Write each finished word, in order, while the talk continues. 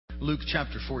Luke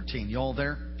chapter 14. You all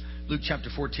there? Luke chapter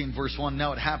 14, verse 1.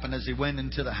 Now it happened as he went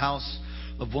into the house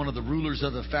of one of the rulers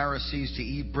of the Pharisees to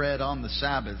eat bread on the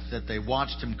Sabbath, that they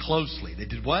watched him closely. They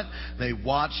did what? They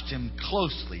watched him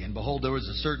closely. And behold, there was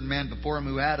a certain man before him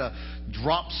who had a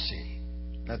dropsy.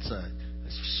 That's a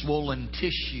swollen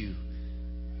tissue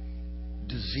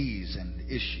disease and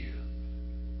issue.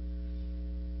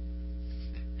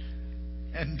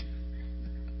 And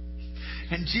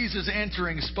Jesus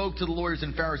answering spoke to the lawyers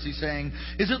and Pharisees, saying,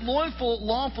 Is it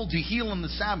lawful to heal on the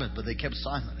Sabbath? But they kept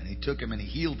silent. And he took him and he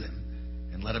healed him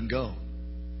and let him go.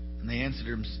 And they answered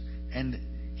him, and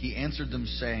he answered them,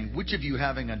 saying, Which of you,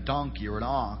 having a donkey or an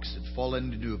ox that fall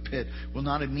into a pit, will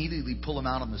not immediately pull him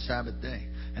out on the Sabbath day?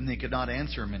 And they could not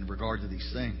answer him in regard to these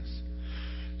things.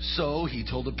 So he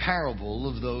told a parable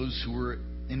of those who were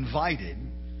invited,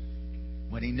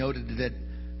 when he noted that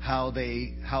how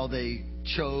they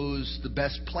chose the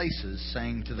best places,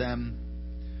 saying to them,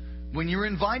 When you're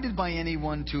invited by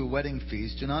anyone to a wedding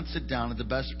feast, do not sit down at the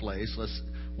best place, lest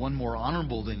one more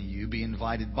honorable than you be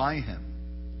invited by him.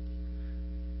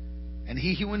 And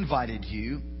he who invited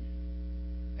you,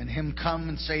 and him come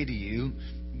and say to you,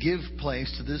 Give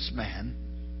place to this man,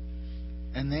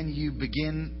 and then you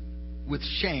begin with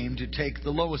shame to take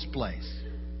the lowest place.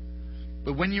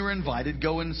 But when you're invited,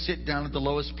 go and sit down at the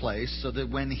lowest place, so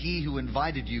that when he who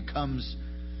invited you comes,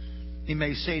 he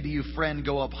may say to you, Friend,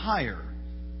 go up higher.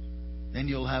 Then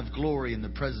you'll have glory in the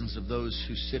presence of those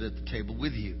who sit at the table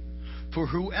with you. For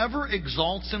whoever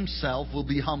exalts himself will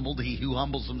be humbled. He who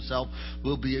humbles himself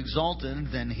will be exalted.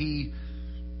 Then he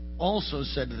also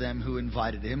said to them who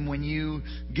invited him, When you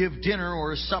give dinner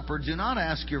or a supper, do not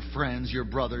ask your friends, your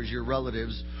brothers, your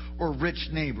relatives, or rich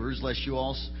neighbors,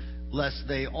 lest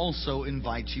they also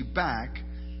invite you back,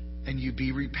 and you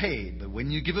be repaid. But when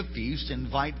you give a feast,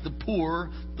 invite the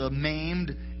poor, the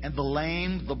maimed, and the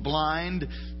lame, the blind.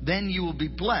 Then you will be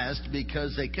blessed,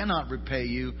 because they cannot repay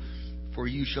you, for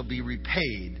you shall be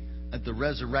repaid at the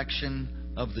resurrection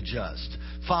of the just.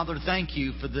 Father, thank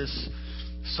you for this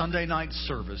Sunday night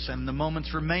service and the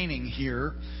moments remaining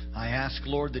here. I ask,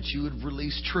 Lord, that you would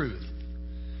release truth,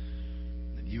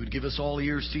 that you would give us all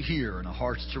ears to hear and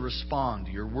hearts to respond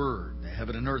to your word. The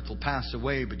heaven and earth will pass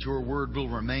away, but your word will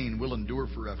remain, will endure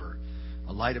forever.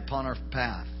 A light upon our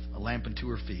path, a lamp unto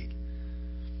our feet.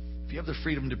 If you have the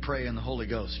freedom to pray in the Holy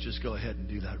Ghost, just go ahead and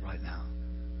do that right now.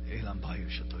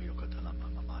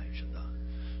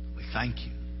 We thank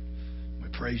you. We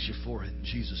praise you for it. In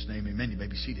Jesus' name, amen. You may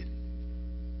be seated.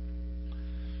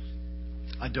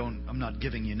 I'm not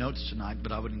giving you notes tonight,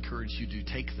 but I would encourage you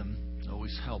to take them. It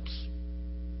always helps.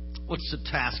 What's the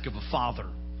task of a father?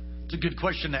 It's a good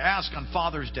question to ask on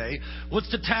Father's Day.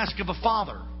 What's the task of a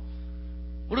father?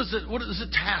 What does the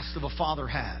task of a father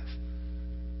have?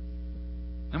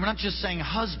 And we're not just saying a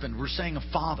husband, we're saying a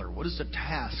father. What is the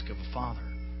task of a father?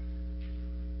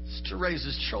 It's to raise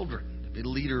his children, to be the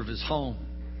leader of his home,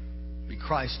 be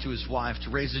Christ to his wife, to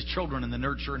raise his children in the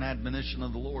nurture and admonition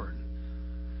of the Lord.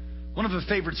 One of the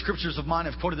favorite scriptures of mine,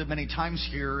 I've quoted it many times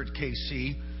here at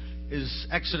KC, is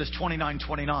Exodus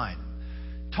 29:29.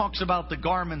 Talks about the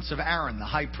garments of Aaron, the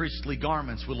high priestly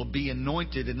garments, will be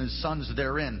anointed and his sons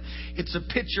therein. It's a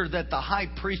picture that the high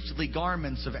priestly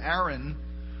garments of Aaron,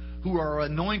 who are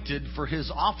anointed for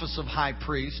his office of high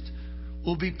priest,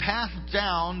 will be passed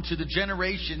down to the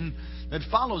generation that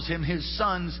follows him, his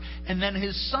sons, and then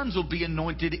his sons will be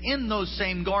anointed in those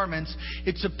same garments.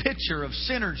 It's a picture of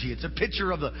synergy. It's a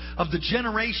picture of the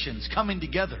generations coming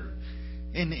together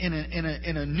in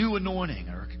a new anointing,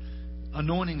 or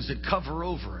anointings that cover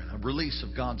over, and a release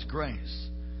of God's grace.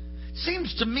 It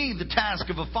seems to me the task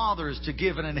of a father is to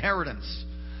give an inheritance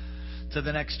to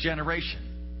the next generation.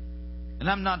 And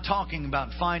I'm not talking about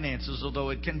finances, although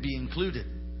it can be included.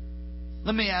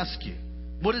 Let me ask you,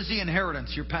 what is the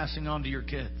inheritance you're passing on to your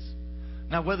kids?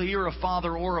 Now, whether you're a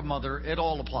father or a mother, it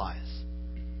all applies.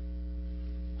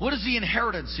 What is the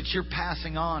inheritance that you're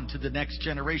passing on to the next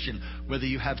generation, whether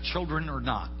you have children or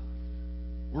not?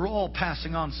 We're all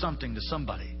passing on something to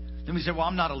somebody. Then we say, well,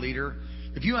 I'm not a leader.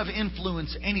 If you have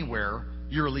influence anywhere,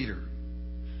 you're a leader.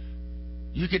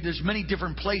 There's many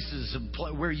different places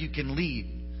where you can lead.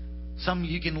 Some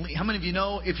you can lead. How many of you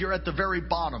know if you're at the very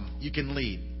bottom, you can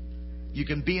lead? You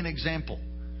can be an example.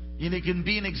 You can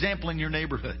be an example in your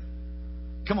neighborhood.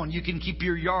 Come on, you can keep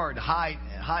your yard tight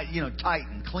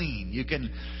and clean. You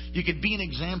can be an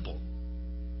example.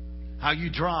 How you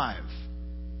drive.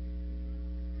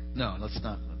 No, let's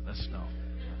not.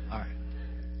 All right.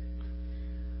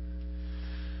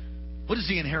 What is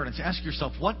the inheritance? Ask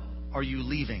yourself, what are you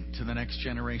leaving to the next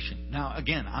generation? Now,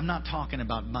 again, I'm not talking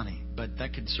about money, but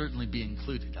that could certainly be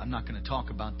included. I'm not going to talk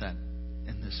about that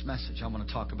in this message. I want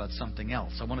to talk about something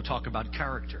else. I want to talk about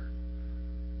character.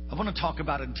 I want to talk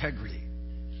about integrity,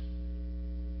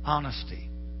 honesty,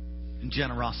 and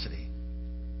generosity.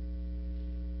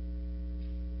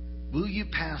 Will you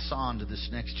pass on to this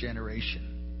next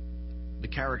generation the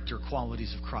character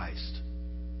qualities of Christ,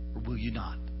 or will you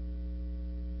not?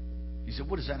 You said,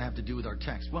 what does that have to do with our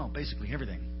text? Well, basically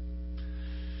everything.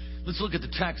 Let's look at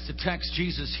the text. The text,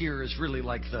 Jesus here is really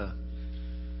like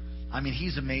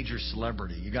he's a major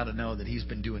celebrity. You got to know that he's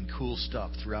been doing cool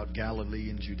stuff throughout Galilee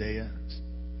and Judea.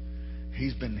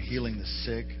 He's been healing the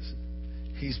sick.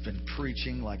 He's been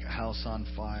preaching like a house on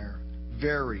fire.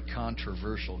 Very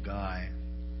controversial guy.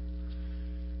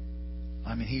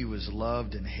 He was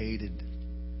loved and hated.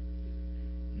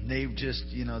 They've just,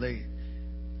 he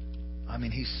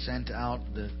sent out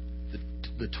the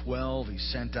 12. He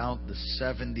sent out the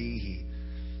 70.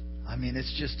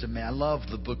 It's just I love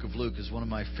the book of Luke. It's one of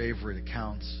my favorite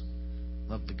accounts.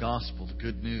 Love the gospel, the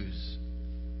good news.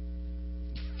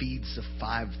 He feeds the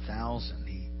 5,000.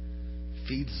 He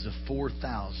feeds the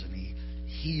 4,000. He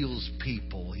heals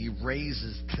people. He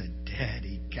raises the dead.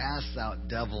 He casts out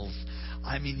devils.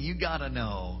 You got to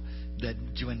know that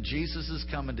when Jesus is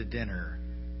coming to dinner,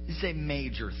 it's a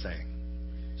major thing.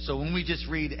 So when we just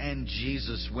read, and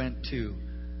Jesus went to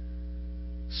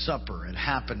supper, it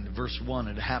happened, verse 1,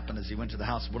 it happened as he went to the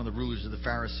house of one of the rulers of the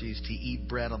Pharisees to eat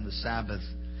bread on the Sabbath.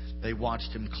 They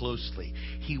watched him closely.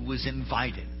 He was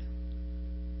invited.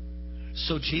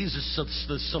 So Jesus,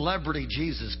 the celebrity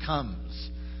Jesus comes.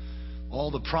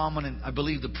 All the prominent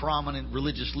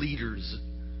religious leaders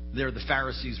there, the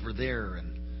Pharisees were there,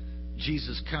 and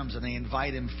Jesus comes and they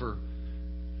invite him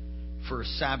for a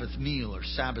Sabbath meal or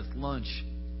Sabbath lunch.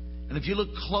 And if you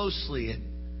look closely,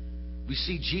 we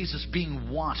see Jesus being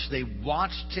watched. They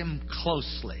watched him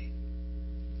closely.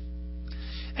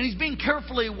 And he's being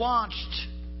carefully watched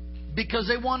because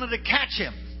they wanted to catch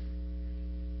him.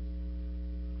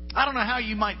 I don't know how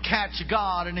you might catch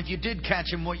God, and if you did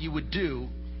catch him, what you would do.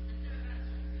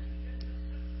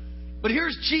 But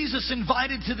here's Jesus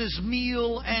invited to this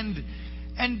meal, and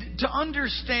to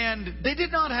understand, they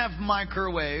did not have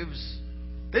microwaves.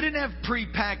 They didn't have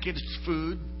prepackaged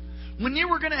food. When you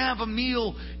were going to have a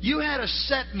meal, you had a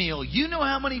set meal. You know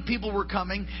how many people were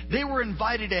coming. They were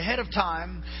invited ahead of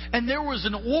time, and there was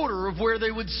an order of where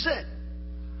they would sit.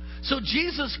 So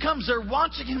Jesus comes, they're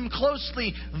watching him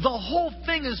closely. The whole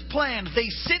thing is planned. They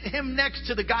sit him next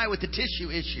to the guy with the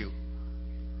tissue issue.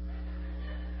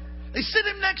 They sit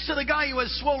him next to the guy who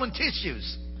has swollen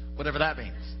tissues, whatever that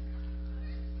means.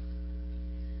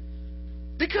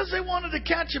 Because they wanted to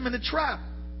catch him in the trap.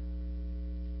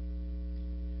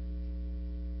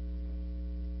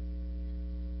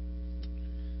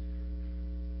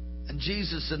 And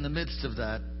Jesus, in the midst of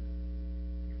that,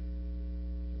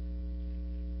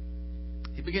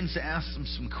 he begins to ask them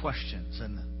some questions.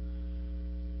 And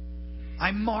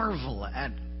I marvel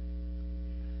at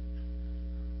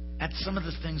some of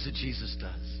the things that Jesus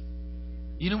does.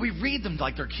 We read them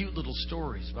like they're cute little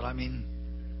stories, but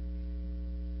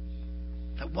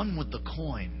that one with the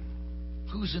coin,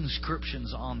 whose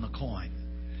inscription's on the coin?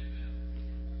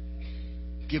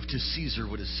 Give to Caesar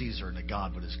what is Caesar and to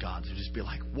God what is God's. You'd just be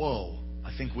like, whoa,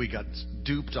 I think we got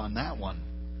duped on that one.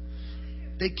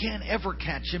 They can't ever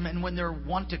catch him, and when they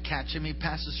want to catch him, he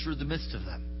passes through the midst of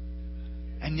them.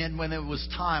 And then when it was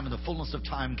time and the fullness of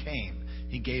time came,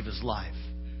 he gave his life.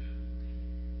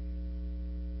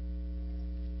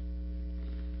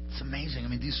 It's amazing.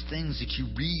 These things that you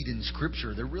read in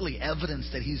Scripture, they're really evidence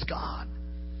that he's God.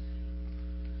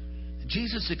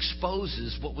 Jesus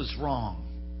exposes what was wrong.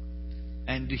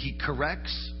 And he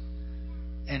corrects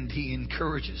and he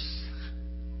encourages.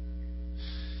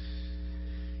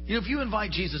 If you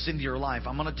invite Jesus into your life,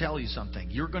 I'm going to tell you something.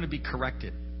 You're going to be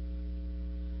corrected.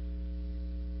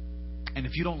 And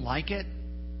if you don't like it,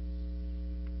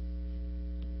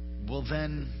 well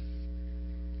then,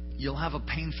 you'll have a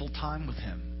painful time with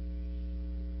him.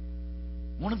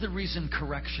 One of the reasons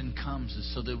correction comes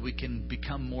is so that we can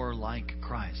become more like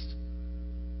Christ.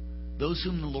 Those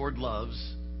whom the Lord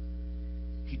loves,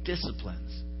 he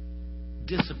disciplines.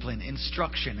 Discipline,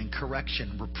 instruction, and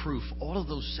correction, reproof. All of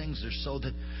those things are so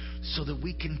that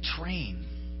we can train.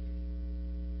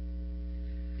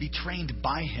 Be trained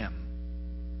by him.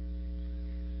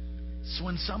 So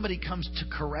when somebody comes to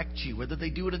correct you, whether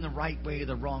they do it in the right way or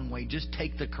the wrong way, just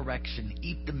take the correction,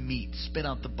 eat the meat, spit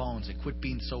out the bones, and quit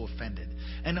being so offended.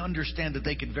 And understand that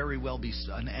they could very well be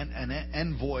an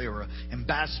envoy or an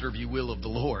ambassador, if you will, of the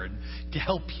Lord to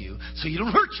help you so you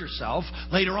don't hurt yourself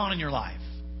later on in your life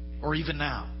or even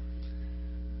now.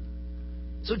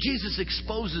 So Jesus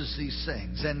exposes these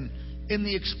things. And in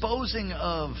the exposing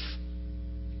of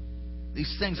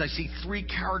These things, I see 3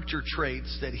 character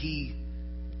traits that he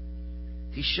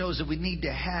shows that we need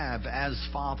to have as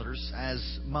fathers,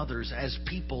 as mothers, as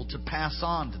people to pass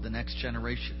on to the next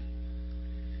generation.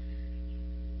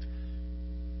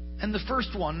 And the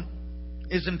first one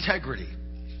is integrity.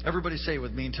 Everybody say it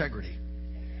with me, integrity.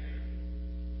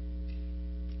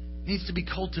 It needs to be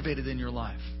cultivated in your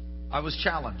life. I was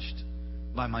challenged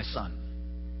by my son.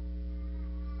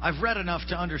 I've read enough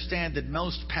to understand that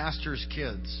most pastors'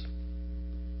 kids,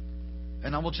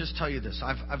 and I will just tell you this,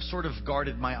 I've sort of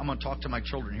guarded I'm going to talk to my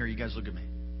children here. You guys look at me.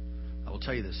 I will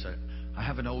tell you this. I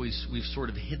haven't always, we've sort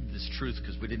of hid this truth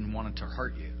because we didn't want it to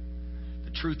hurt you.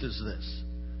 The truth is this.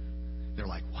 They're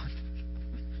like, what?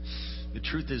 The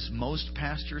truth is most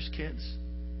pastors' kids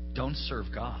don't serve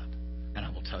God. And I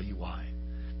will tell you why.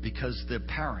 Because the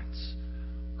parents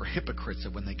are hypocrites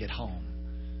that when they get home,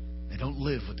 they don't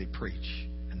live what they preach.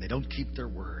 And they don't keep their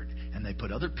word. And they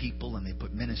put other people and they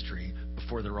put ministry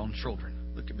before their own children.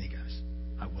 Look at me, guys.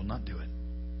 I will not do it.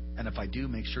 And if I do,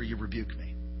 make sure you rebuke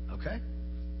me. Okay?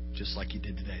 Just like you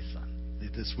did today, son.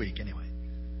 This week, anyway.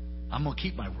 I'm going to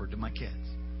keep my word to my kids.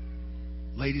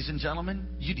 Ladies and gentlemen,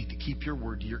 you need to keep your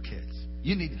word to your kids.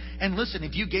 You need, and listen,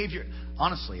 if you gave your,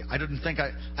 honestly, I didn't think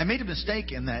I made a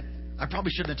mistake in that I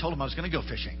probably shouldn't have told him I was going to go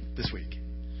fishing this week.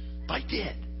 But I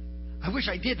did. I wish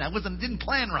I did. Didn't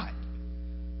plan right.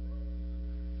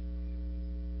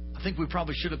 I think we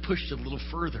probably should have pushed it a little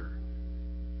further.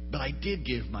 But I did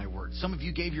give my word. Some of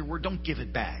you gave your word. Don't give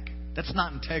it back. That's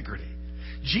not integrity.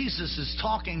 Jesus is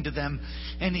talking to them,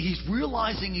 and he's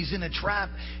realizing he's in a trap,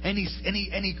 and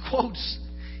he quotes,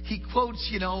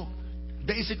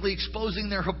 basically exposing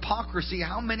their hypocrisy.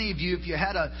 How many of you, if you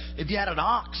had an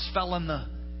ox fell in the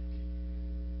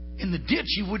ditch,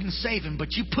 you wouldn't save him,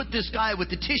 but you put this guy with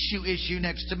the tissue issue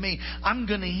next to me, I'm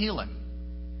going to heal him.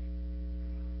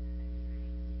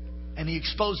 And he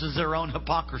exposes their own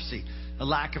hypocrisy, a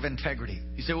lack of integrity.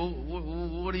 You say, well,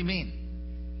 what do you mean?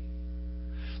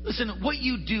 Listen, what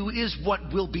you do is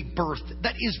what will be birthed.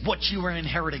 That is what you are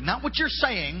inheriting, not what you're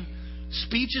saying.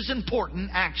 Speech is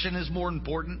important. Action is more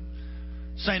important.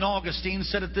 St. Augustine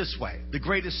said it this way: the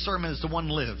greatest sermon is the one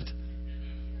lived.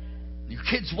 Your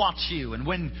kids watch you, and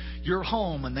when you're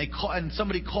home and and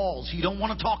somebody calls you don't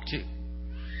want to talk to,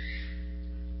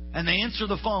 and they answer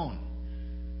the phone.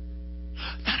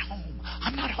 Not home.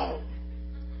 I'm not home.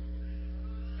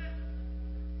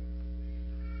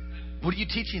 What are you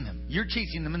teaching them? You're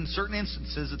teaching them in certain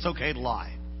instances it's okay to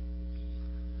lie.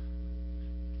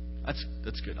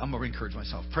 That's good. I'm going to encourage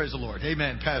myself. Praise the Lord.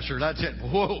 Amen, Pastor. That's it.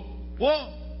 Whoa.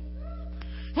 Well,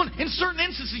 in certain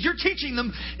instances, you're teaching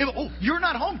them, you're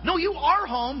not home. No, you are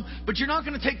home, but you're not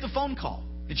going to take the phone call.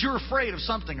 It's you're afraid of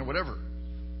something or whatever.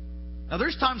 Now,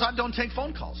 there's times I don't take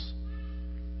phone calls.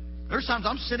 There's times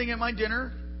I'm sitting at my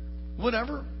dinner,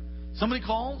 whatever. Somebody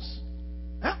calls.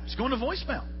 Yeah, it's going to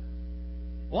voicemail.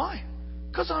 Why?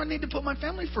 Because I need to put my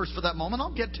family first for that moment.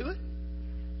 I'll get to it.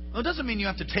 Well, it doesn't mean you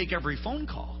have to take every phone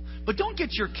call. But don't get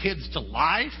your kids to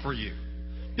lie for you.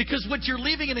 Because what you're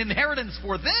leaving an inheritance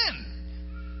for them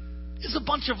is a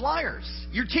bunch of liars.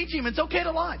 You're teaching them it's okay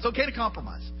to lie. It's okay to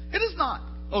compromise. It is not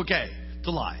okay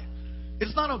to lie.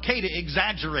 It's not okay to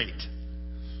exaggerate.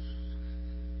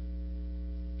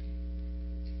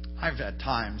 I've had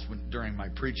times during my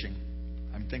preaching,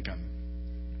 I think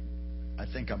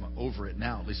I'm over it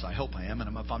now. At least I hope I am.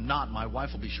 And if I'm not, my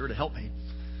wife will be sure to help me.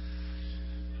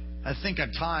 I think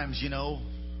at times,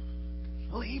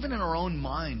 even in our own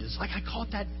mind, it's like I caught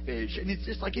that fish, and it's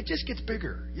just like it just gets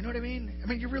bigger. You know what I mean? I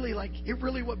mean, you really like it.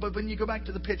 Really, but when you go back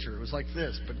to the picture, it was like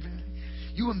this. But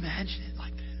you imagine it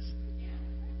like this.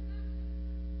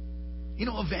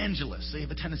 Evangelists, they have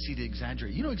a tendency to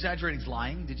exaggerate. Exaggerating is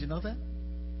lying. Did you know that?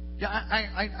 Yeah,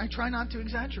 I try not to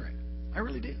exaggerate. I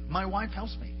really do. My wife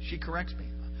helps me. She corrects me.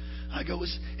 I go,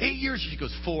 it's 8 years. She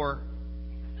goes, 4.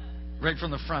 Right from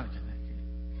the front.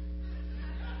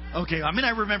 Okay, I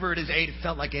remember it as 8. It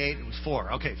felt like 8. It was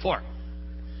 4. Okay, 4.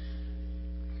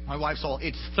 My wife's all,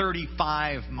 it's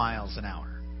 35 miles an hour.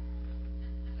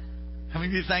 How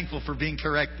many of you are thankful for being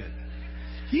corrected?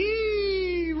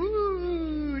 Yee,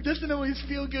 woo. It doesn't always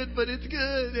feel good, but it's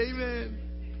good. Amen.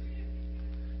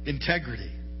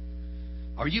 Integrity.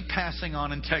 Are you passing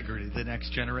on integrity to the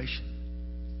next generation?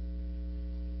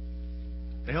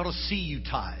 They ought to see you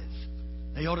tithe.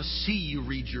 They ought to see you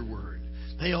read your word.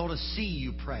 They ought to see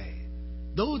you pray.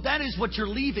 Though that is what you're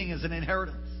leaving as an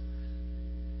inheritance.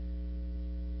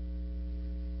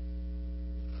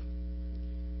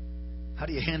 How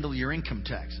do you handle your income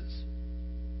taxes?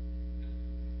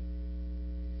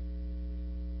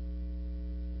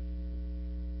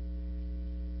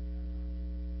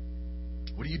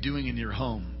 What are you doing in your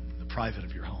home, the private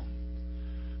of your home?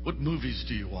 What movies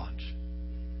do you watch?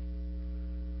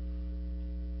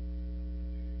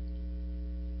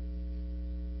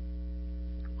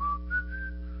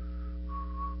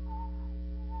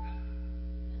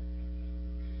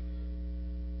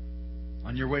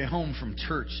 On your way home from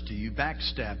church, do you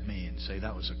backstab me and say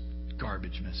that was a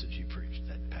garbage message you preached,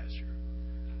 that pastor?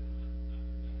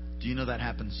 Do you know that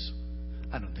happens?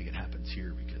 I don't think it happens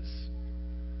here because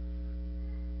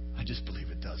I just believe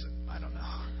it doesn't. I don't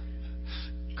know.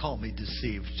 Call me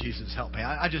deceived. Jesus help me.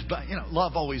 I just,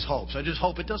 love always hopes. I just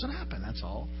hope it doesn't happen. That's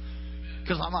all.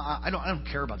 Because I don't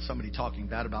care about somebody talking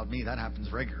bad about me. That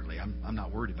happens regularly. I'm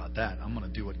not worried about that. I'm going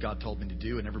to do what God told me to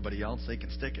do, and everybody else, they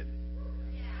can stick it.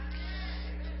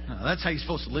 That's how you're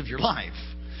supposed to live your life.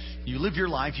 You live your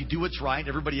life, you do what's right.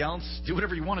 Everybody else, do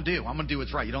whatever you want to do. I'm going to do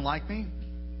what's right. You don't like me?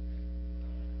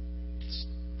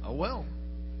 Oh, well.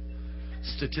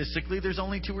 Statistically, there's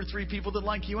only 2 or 3 people that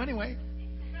like you anyway.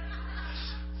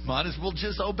 Might as well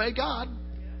just obey God.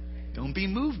 Don't be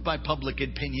moved by public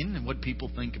opinion and what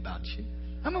people think about you.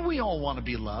 I mean, we all want to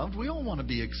be loved. We all want to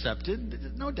be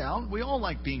accepted. No doubt. We all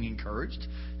like being encouraged.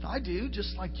 I do,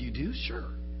 just like you do, sure.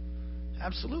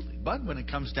 Absolutely. But when it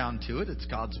comes down to it, it's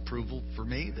God's approval for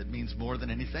me that means more than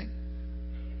anything.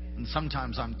 And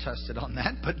sometimes I'm tested on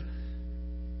that. But,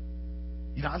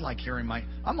 I like hearing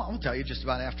I'll tell you, just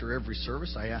about after every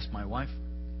service, I ask my wife,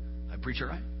 I preach it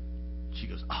right? She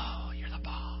goes, oh, you're the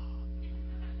boss.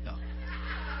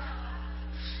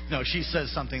 No, she says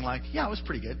something like, yeah, it was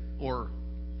pretty good. Or,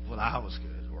 well, that was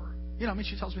good. Or,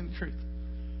 she tells me the truth.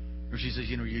 Or she says,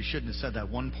 you shouldn't have said that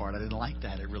one part. I didn't like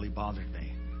that. It really bothered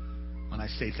me. When I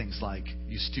say things like,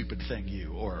 you stupid thing,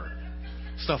 you, or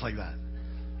stuff like that.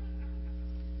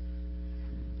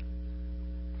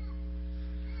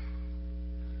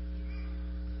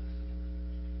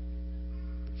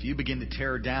 If you begin to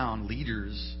tear down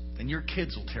leaders, then your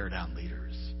kids will tear down leaders.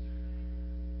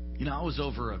 I was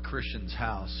over a Christian's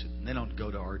house. They don't go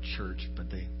to our church, but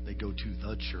they go to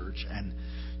the church. And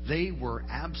they were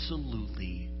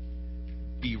absolutely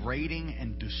berating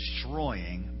and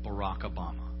destroying Barack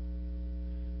Obama.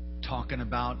 Talking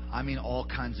about, all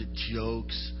kinds of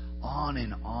jokes, on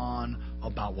and on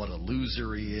about what a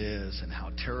loser he is and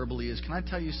how terrible he is. Can I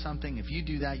tell you something? If you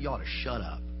do that, you ought to shut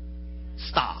up.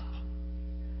 Stop.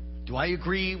 Do I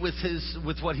agree with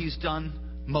what he's done?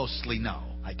 Mostly no,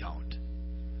 I don't.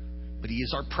 But he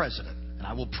is our president, and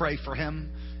I will pray for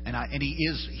him.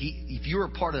 If you're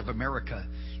a part of America,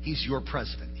 he's your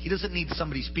president. He doesn't need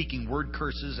somebody speaking word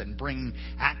curses and bringing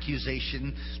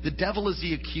accusation. The devil is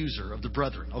the accuser of the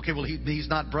brethren. Okay, well, he's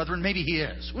not brethren. Maybe he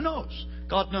is. Who knows?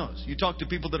 God knows. You talk to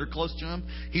people that are close to him,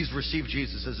 he's received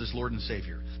Jesus as his Lord and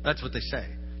Savior. That's what they say.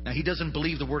 Now, he doesn't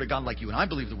believe the Word of God like you and I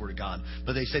believe the Word of God,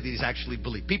 but they say that he's actually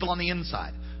believed. People on the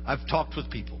inside. I've talked with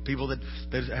people that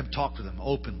have talked with him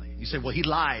openly. You say, well, he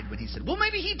lied when he said, well,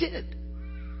 maybe he did.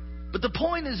 But the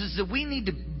point is that we need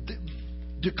to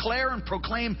declare and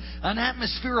proclaim an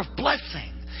atmosphere of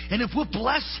blessing. And if we'll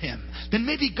bless him, then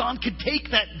maybe God could take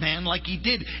that man like he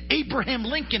did Abraham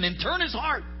Lincoln and turn his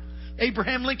heart.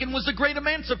 Abraham Lincoln was the great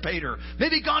emancipator.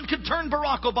 Maybe God could turn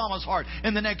Barack Obama's heart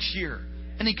in the next year.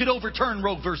 And he could overturn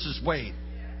Roe versus Wade.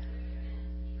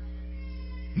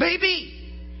 Maybe.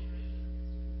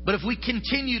 But if we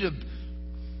continue to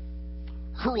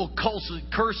hurl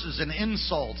curses and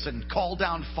insults and call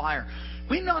down fire,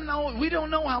 we don't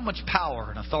know how much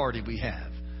power and authority we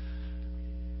have.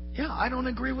 Yeah, I don't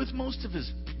agree with most of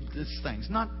his things.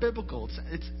 Not biblical.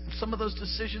 It's some of those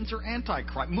decisions are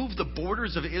anti-Christ. Move the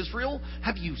borders of Israel?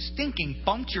 Have you stinking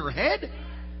bumped your head?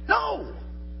 No.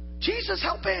 Jesus,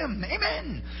 help him.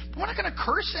 Amen. We're not going to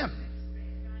curse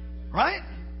him. Right?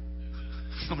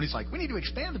 Somebody's like, we need to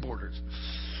expand the borders.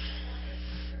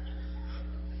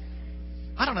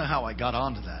 I don't know how I got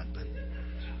onto that,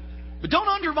 but don't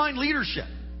undermine leadership.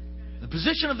 The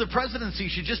position of the presidency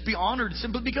should just be honored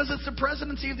simply because it's the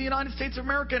presidency of the United States of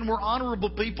America, and we're honorable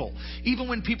people. Even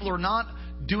when people are not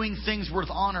doing things worth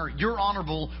honor, you're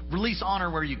honorable. Release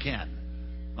honor where you can.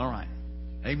 All right.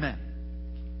 Amen.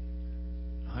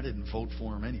 I didn't vote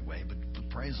for him anyway, but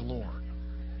praise the Lord.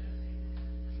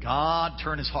 God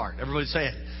turn his heart. Everybody say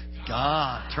it.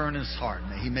 God turn his heart.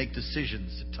 May he make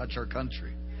decisions to touch our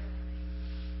country.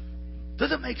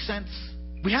 Does it make sense?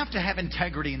 We have to have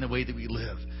integrity in the way that we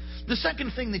live. The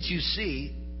second thing that you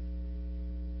see,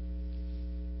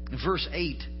 in verse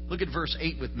 8, look at verse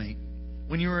 8 with me.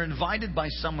 When you are invited by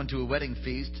someone to a wedding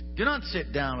feast, do not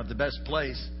sit down at the best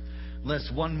place,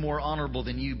 lest one more honorable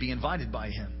than you be invited by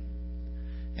him.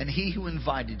 And he who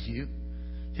invited you,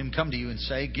 him come to you and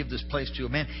say, give this place to a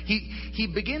man.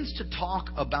 He begins to talk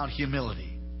about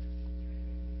humility.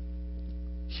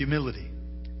 Humility.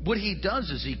 what he does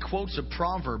is he quotes a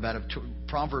proverb out of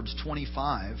Proverbs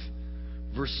 25,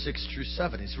 verse 6 through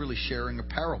 7. He's really sharing a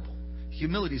parable.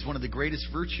 Humility is one of the greatest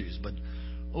virtues, but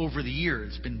over the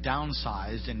years it's been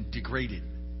downsized and degraded.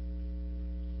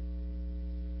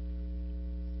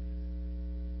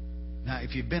 Now,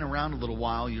 if you've been around a little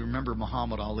while, you remember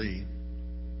Muhammad Ali.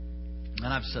 And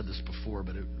I've said this before,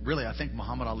 but I think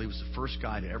Muhammad Ali was the first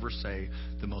guy to ever say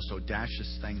the most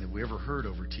audacious thing that we ever heard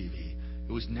over TV.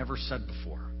 It was never said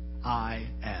before. I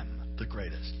am the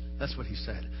greatest. That's what he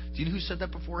said. Do you know who said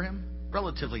that before him?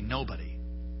 Relatively nobody.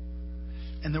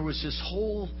 And there was this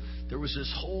whole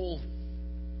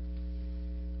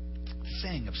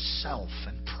thing of self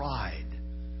and pride.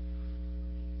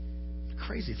 The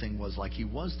crazy thing was, like, he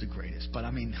was the greatest, but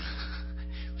I mean,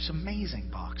 he was an amazing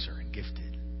boxer and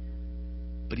gifted.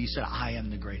 But he said, I am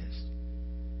the greatest.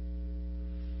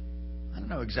 I don't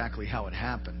know exactly how it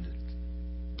happened.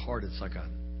 Part it's like a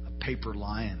paper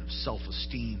lion of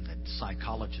self-esteem that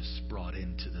psychologists brought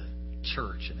into the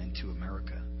church and into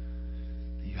America.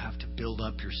 You have to build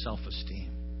up your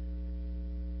self-esteem.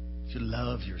 You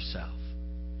love yourself.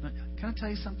 Can I tell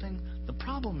you something? The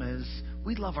problem is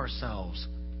we love ourselves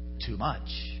too much.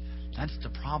 That's the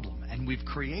problem. And we've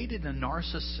created a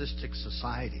narcissistic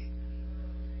society.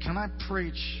 Can I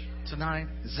preach tonight?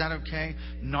 Is that okay?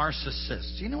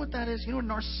 Narcissists. Do you know what that is? You know what a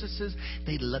narcissist is?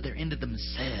 They're into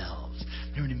themselves.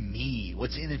 They're into me.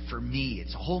 What's in it for me?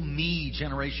 It's a whole me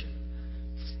generation.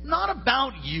 It's not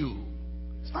about you.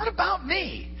 It's not about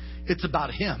me. It's about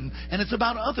him, and it's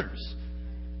about others.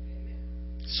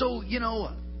 So,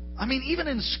 even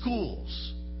in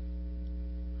schools,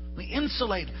 we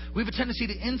have a tendency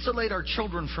to insulate our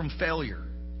children from failure.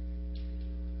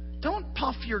 Don't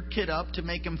puff your kid up to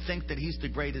make him think that he's the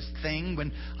greatest thing.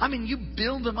 You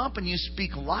build him up and you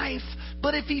speak life.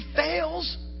 But if he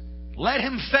fails, let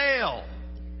him fail.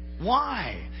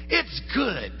 Why? It's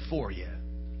good for you.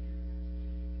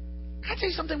 Can I tell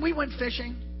you something? We went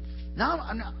fishing. Now,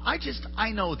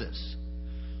 I know this.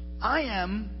 I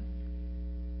am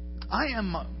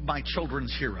my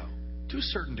children's hero to a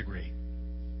certain degree.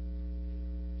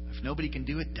 If nobody can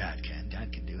do it, Dad can.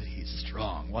 Dad can do it. He's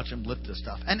strong. Watch him lift this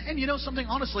stuff. And you know something?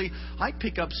 Honestly, I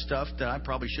pick up stuff that I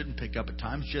probably shouldn't pick up at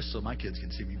times just so my kids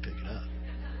can see me pick it up.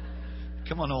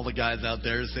 Come on, all the guys out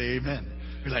there, say amen.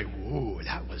 You're like, whoa,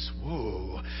 that was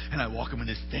whoa. And I walk them in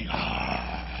this thing.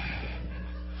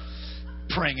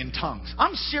 Praying in tongues.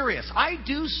 I'm serious. I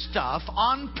do stuff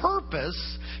on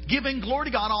purpose, giving glory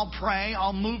to God. I'll pray.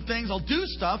 I'll move things. I'll do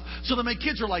stuff so that my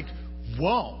kids are like,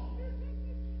 whoa,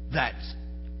 that's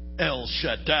El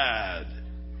Shaddad.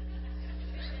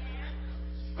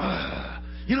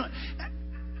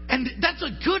 And that's a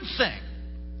good thing.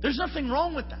 There's nothing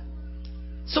wrong with that.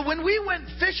 So when we went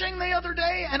fishing the other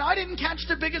day and I didn't catch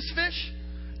the biggest fish,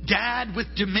 Dad with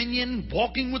dominion,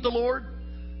 walking with the Lord,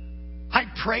 I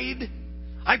prayed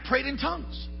in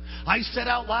tongues. I said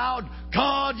out loud,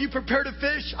 God, you prepared a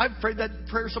fish. I've prayed that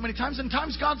prayer so many times, and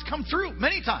times God's come through.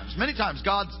 Many times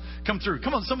God's come through.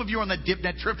 Come on, some of you are on that dip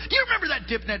net trip. Do you remember that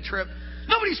dip net trip?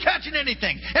 Nobody's catching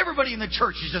anything. Everybody in the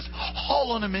church is just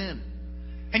hauling them in.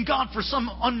 And God, for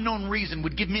some unknown reason,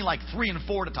 would give me like 3 and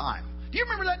 4 at a time. Do you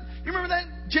remember that? You remember that,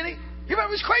 Jenny? You remember?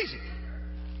 It was crazy.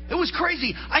 It was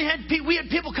crazy. We had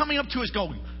people coming up to us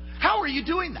going, how are you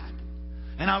doing that?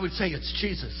 And I would say, it's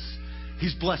Jesus.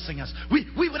 He's blessing us.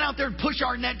 We went out there and pushed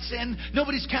our nets in.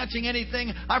 Nobody's catching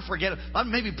anything. I forget.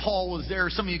 Maybe Paul was there.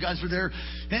 Some of you guys were there.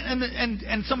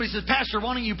 And somebody says, Pastor,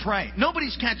 why don't you pray?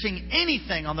 Nobody's catching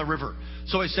anything on the river.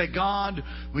 So I said, God,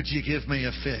 would you give me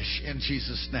a fish in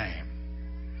Jesus' name?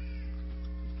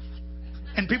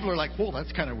 And people are like, whoa,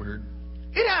 that's kind of weird.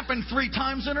 It happened 3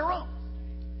 times in a row.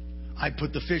 I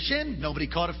put the fish in. Nobody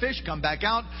caught a fish. Come back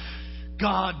out.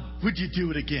 God, would you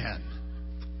do it again?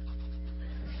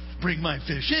 Bring my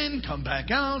fish in, come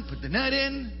back out, put the net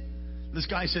in. This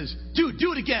guy says, dude,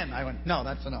 do it again. I went, no,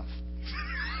 that's enough.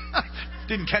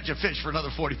 Didn't catch a fish for another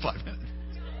 45 minutes.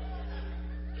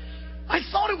 I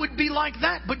thought it would be like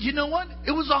that, but you know what?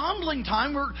 It was a humbling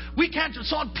time where we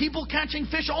saw people catching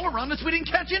fish all around us. We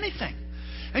didn't catch anything.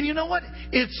 And you know what?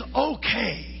 It's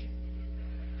okay.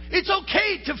 It's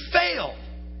okay to fail.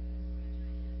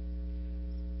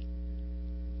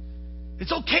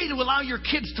 It's okay to allow your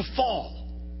kids to fall.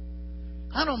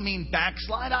 I don't mean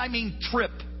backslide. I mean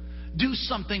trip. Do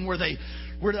something where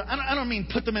I don't mean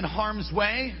put them in harm's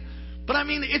way. But I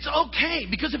mean, it's okay.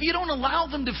 Because if you don't allow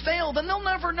them to fail, then they'll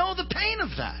never know the pain of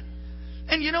that.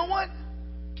 And you know what?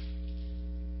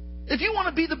 If you want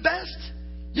to be the best,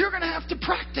 you're going to have to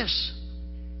practice.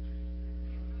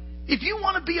 If you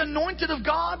want to be anointed of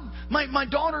God, my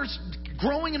daughter's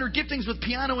growing in her giftings with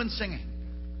piano and singing.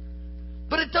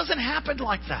 But it doesn't happen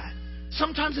like that.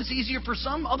 Sometimes it's easier for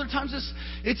some. Other times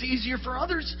it's easier for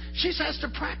others. She has to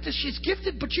practice. She's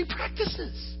gifted, but she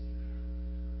practices.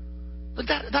 But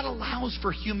that allows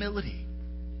for humility.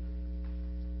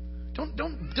 Don't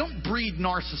breed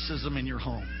narcissism in your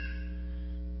home.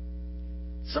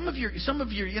 Some of your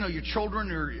your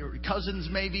children or your cousins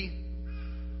maybe.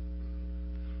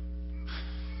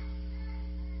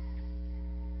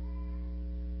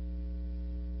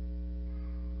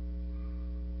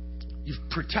 You've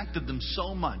protected them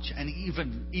so much and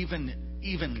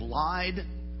even lied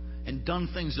and done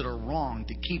things that are wrong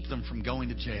to keep them from going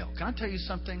to jail. Can I tell you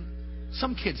something?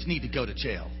 Some kids need to go to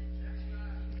jail.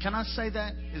 Can I say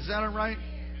that? Is that all right?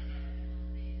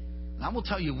 And I will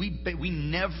tell you, we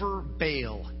never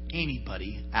bail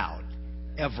anybody out.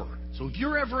 Ever. So if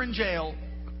you're ever in jail,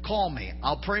 call me.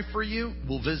 I'll pray for you.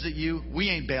 We'll visit you. We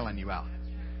ain't bailing you out.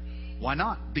 Why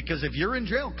not? Because if you're in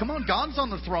jail, come on, God's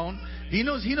on the throne. He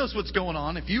knows what's going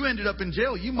on. If you ended up in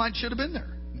jail, you should have been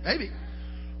there. Maybe.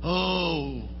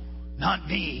 Oh, not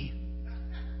me.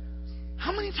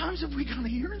 How many times have we got to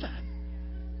hear that?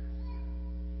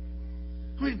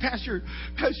 I mean, Pastor,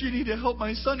 you need to help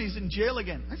my son. He's in jail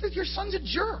again. I said, your son's a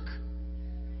jerk.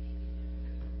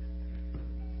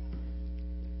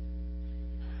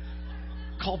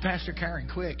 Call Pastor Karen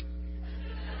quick.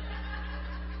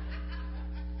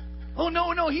 Oh,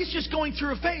 no, he's just going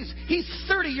through a phase. He's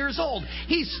 30 years old.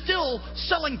 He's still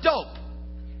selling dope.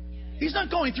 He's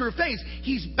not going through a phase.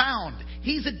 He's bound.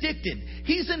 He's addicted.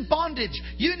 He's in bondage.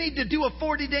 You need to do a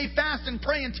 40-day fast and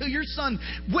pray until your son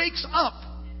wakes up.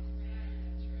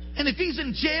 And if he's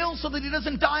in jail so that he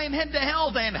doesn't die and head to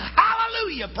hell, then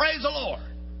hallelujah, praise the Lord.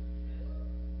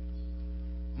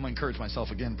 I'm going to encourage myself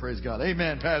again. Praise God.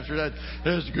 Amen, Pastor.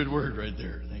 That's a good word right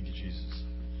there. Thank you, Jesus.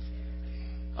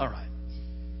 All right.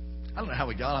 I don't know how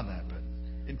we got on that, but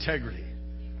integrity,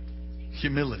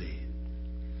 humility.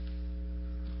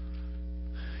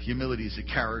 Humility is a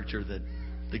character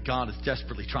that God is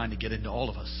desperately trying to get into all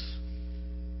of us.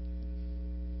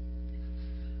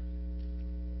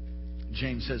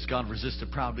 James says God resists the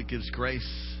proud but gives grace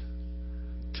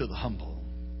to the humble.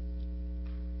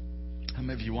 How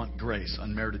many of you want grace,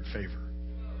 unmerited favor?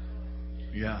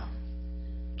 Yeah.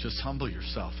 Just humble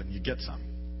yourself and you get some.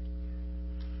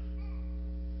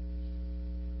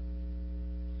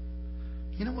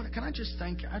 You know what? I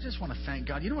just want to thank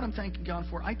God. You know what I'm thanking God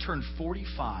for? I turned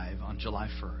 45 on July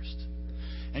 1st.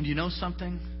 And you know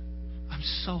something? I'm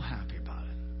so happy about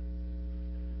it.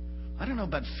 I don't know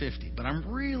about 50, but I'm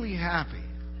really happy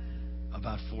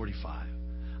about 45.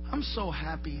 I'm so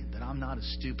happy that I'm not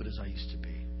as stupid as I used to be.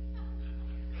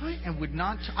 I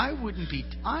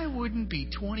wouldn't be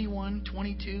 21,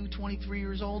 22, 23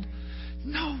 years old.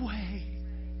 No way.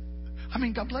 I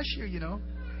mean, God bless you, you know.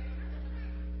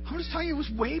 I'm just telling you, it was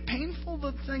way painful,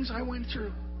 the things I went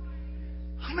through.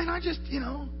 I mean,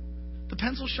 the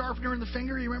pencil sharpener in the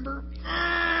finger, you remember?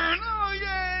 Oh,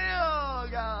 yeah, oh,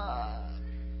 God.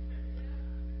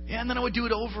 Yeah, and then I would do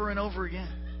it over and over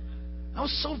again. I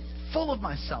was so full of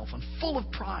myself and full of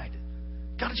pride.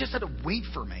 God just had to wait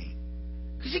for me.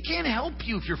 Because He can't help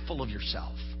you if you're full of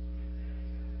yourself.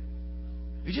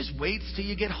 He just waits till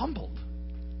you get humbled.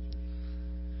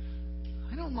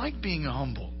 I don't like being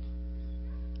humbled.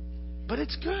 But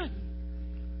it's good.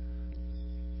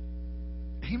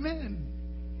 Amen.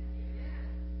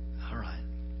 All right.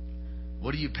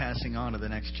 What are you passing on to the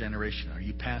next generation? Are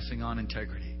you passing on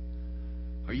integrity?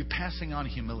 Are you passing on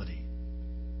humility?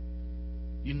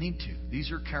 You need to.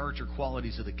 These are character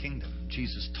qualities of the kingdom.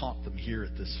 Jesus taught them here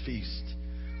at this feast,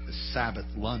 this Sabbath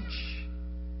lunch.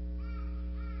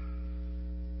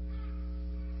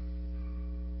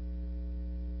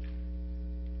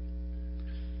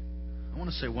 I want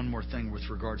to say one more thing with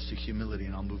regards to humility,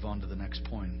 and I'll move on to the next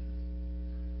point.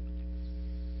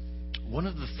 One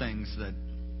of the things that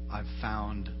I've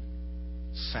found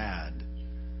sad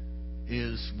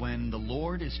is when the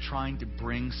Lord is trying to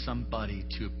bring somebody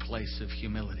to a place of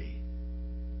humility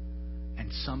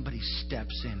and somebody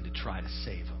steps in to try to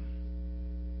save them.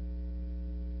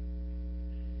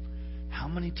 How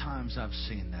many times I've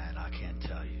seen that, I can't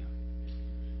tell you.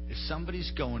 If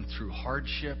somebody's going through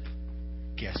hardship,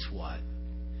 guess what?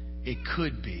 It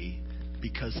could be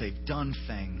because they've done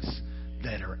things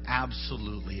that are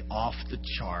absolutely off the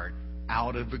chart,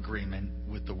 out of agreement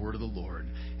with the word of the Lord,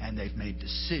 and they've made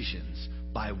decisions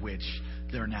by which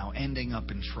they're now ending up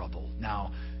in trouble.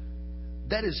 Now,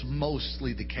 that is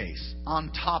mostly the case.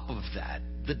 On top of that,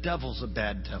 the devil's a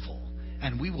bad devil,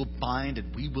 and we will bind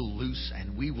and we will loose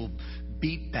and we will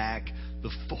beat back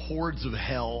the hordes of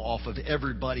hell off of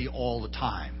everybody all the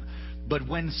time. But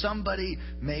when somebody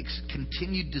makes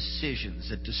continued decisions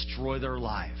that destroy their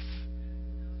life,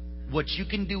 what you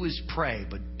can do is pray,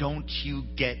 but don't you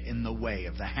get in the way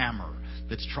of the hammer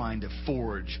that's trying to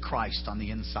forge Christ on the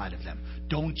inside of them.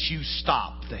 Don't you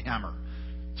stop the hammer.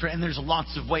 And there's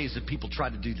lots of ways that people try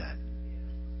to do that.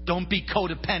 Don't be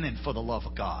codependent for the love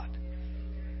of God.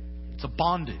 It's a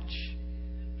bondage.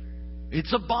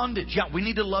 It's a bondage. Yeah, we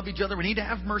need to love each other. We need to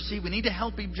have mercy. We need to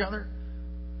help each other.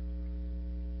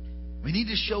 We need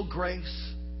to show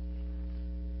grace.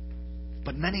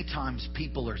 But many times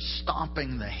people are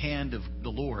stopping the hand of the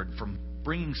Lord from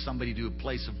bringing somebody to a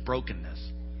place of brokenness.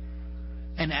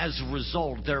 And as a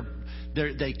result,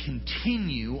 they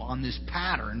continue on this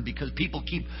pattern because people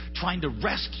keep trying to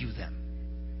rescue them.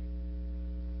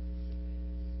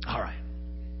 All right.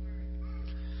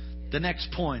 The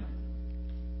next point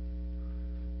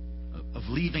of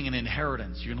leaving an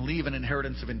inheritance. You're going to leave an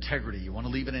inheritance of integrity. You want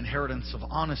to leave an inheritance of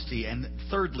honesty. And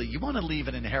thirdly, you want to leave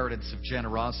an inheritance of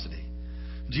generosity.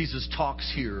 Jesus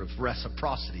talks here of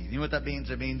reciprocity. You know what that means?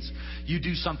 It means you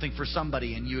do something for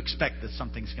somebody and you expect that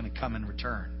something's going to come in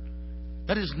return.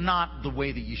 That is not the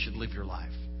way that you should live your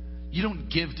life. You don't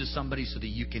give to somebody so that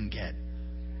you can get.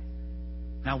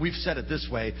 Now, we've said it this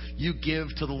way. You give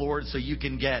to the Lord so you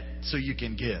can get, so you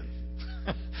can give.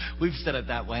 We've said it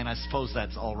that way, and I suppose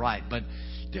that's all right. But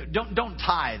don't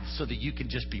tithe so that you can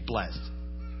just be blessed.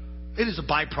 It is a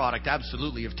byproduct,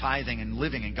 absolutely, of tithing and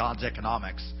living in God's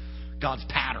economics, God's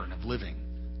pattern of living.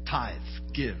 Tithe,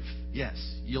 give. Yes,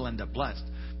 you'll end up blessed.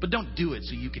 But don't do it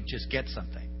so you can just get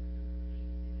something.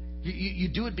 You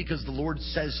do it because the Lord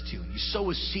says to. You sow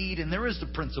a seed, and there is the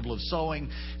principle of sowing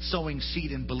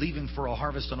seed and believing for a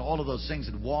harvest and all of those things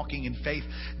and walking in faith.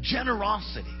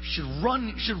 Generosity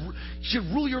should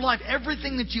rule your life.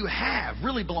 Everything that you have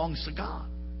really belongs to God.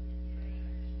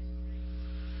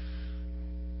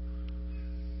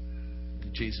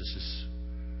 Jesus is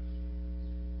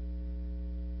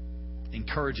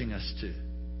encouraging us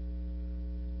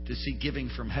to see giving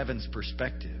from heaven's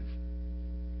perspective.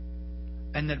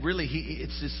 And that really,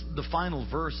 the final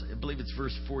verse, I believe it's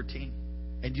verse 14.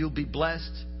 And you'll be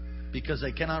blessed because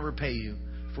they cannot repay you,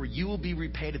 for you will be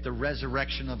repaid at the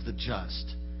resurrection of the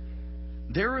just.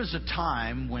 There is a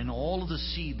time when all of the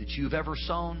seed that you've ever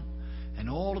sown and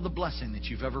all of the blessing that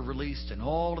you've ever released and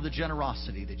all of the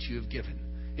generosity that you have given,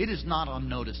 it is not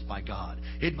unnoticed by God.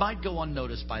 It might go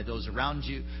unnoticed by those around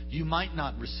you. You might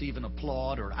not receive an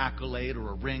applaud or accolade or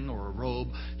a ring or a robe.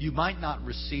 You might not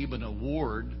receive an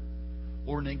award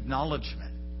or an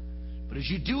acknowledgement. But as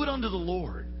you do it unto the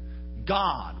Lord,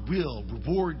 God will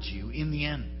reward you in the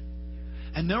end.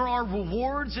 And there are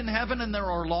rewards in heaven and there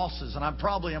are losses. And I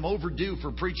probably am overdue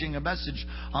for preaching a message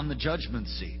on the judgment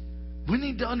seat. We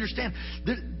need to understand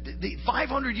that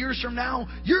 500 years from now,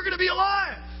 you're going to be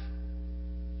alive.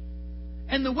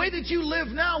 And the way that you live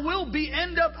now will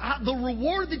end up the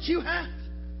reward that you have.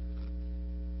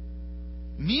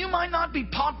 You might not be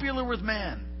popular with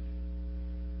man.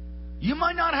 You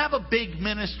might not have a big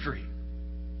ministry.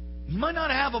 You might not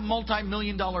have a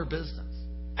multi-million-dollar business.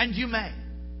 And you may.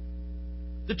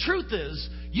 The truth is,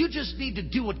 you just need to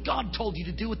do what God told you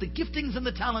to do with the giftings and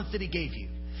the talents that He gave you.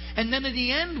 And then at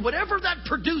the end, whatever that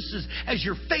produces, as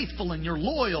you're faithful and you're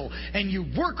loyal and you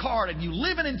work hard and you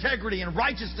live in integrity and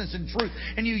righteousness and truth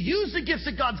and you use the gifts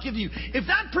that God's given you, if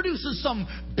that produces some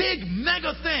big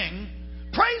mega thing,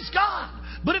 praise God.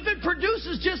 But if it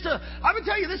produces I would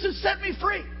tell you, this has set me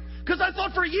free. Because I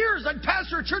thought for years I'd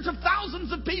pastor a church of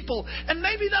thousands of people, and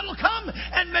maybe that'll come,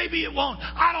 and maybe it won't.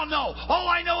 I don't know. All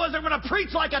I know is I'm going to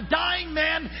preach like a dying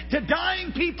man to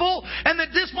dying people, and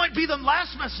that this might be the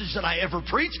last message that I ever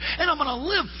preach, and I'm going to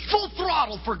live full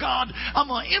throttle for God. I'm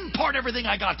going to impart everything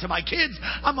I got to my kids.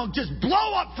 I'm going to just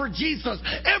blow up for Jesus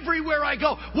everywhere I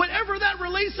go. Whatever that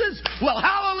releases, well,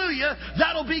 hallelujah,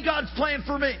 that'll be God's plan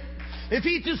for me. If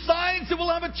He decides that we'll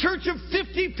have a church of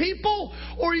 50 people,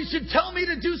 or He should tell me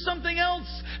to do something else,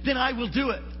 then I will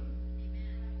do it.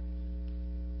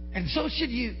 And so should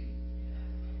you.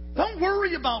 Don't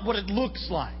worry about what it looks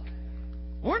like.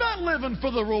 We're not living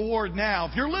for the reward now.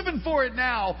 If you're living for it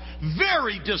now,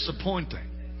 very disappointing.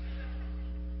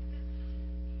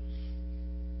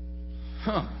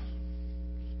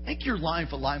 Make your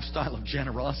life a lifestyle of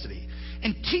generosity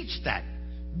and teach that.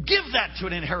 Give that to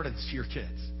an inheritance to your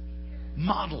kids.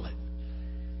 Model it.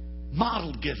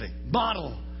 Model giving.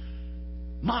 Model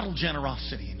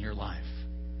generosity in your life.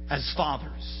 As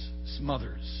fathers, as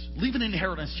mothers. Leave an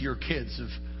inheritance to your kids of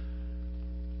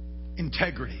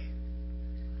integrity,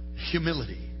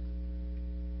 humility.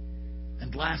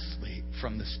 And lastly,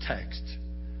 from this text,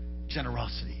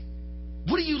 generosity.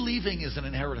 What are you leaving as an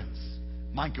inheritance?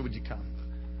 Micah, would you come?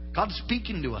 God's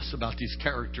speaking to us about these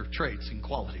character traits and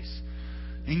qualities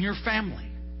in your family,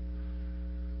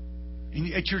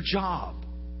 at your job.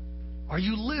 Are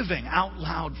you living out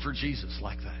loud for Jesus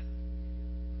like that?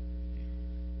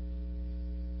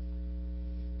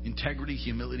 Integrity,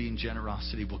 humility, and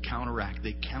generosity will counteract.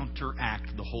 They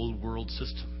counteract the whole world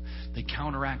system. They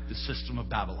counteract the system of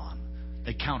Babylon.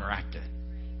 They counteract it.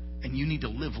 And you need to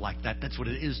live like that. That's what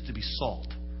it is to be salt.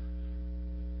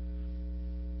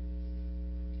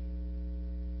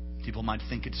 People might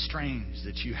think it's strange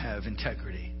that you have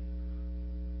integrity,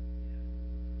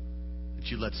 that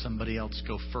you let somebody else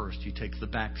go first. You take the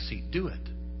back seat. Do it.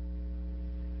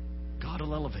 God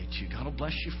will elevate you. God will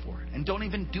bless you for it. And don't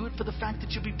even do it for the fact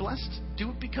that you'll be blessed.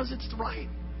 Do it because it's right.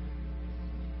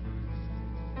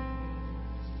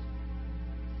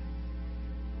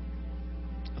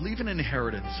 Leave an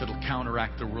inheritance that'll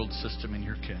counteract the world system in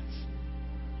your kids.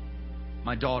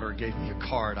 My daughter gave me a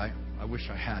card. I wish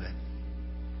I had it.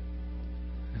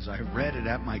 As I read it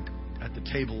at the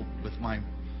table with my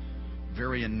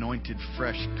very anointed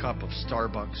fresh cup of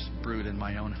Starbucks brewed in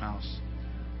my own house,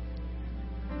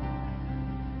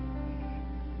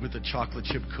 with a chocolate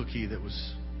chip cookie that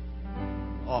was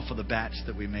off of the batch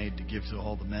that we made to give to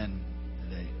all the men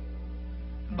today.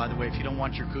 And by the way, if you don't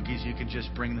want your cookies, you can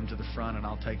just bring them to the front and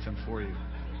I'll take them for you.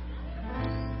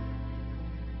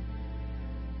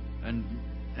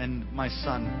 And my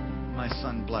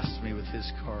son blessed me with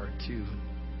his card too.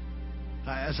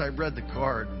 As I read the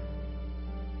card,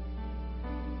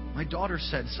 my daughter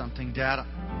said something, Dad,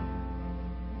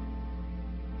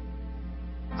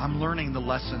 I'm learning the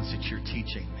lessons that you're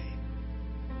teaching me.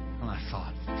 And I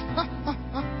thought,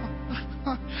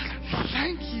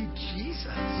 thank you, Jesus.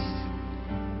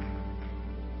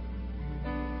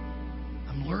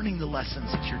 I'm learning the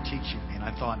lessons that you're teaching me. And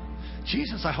I thought,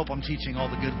 Jesus, I hope I'm teaching all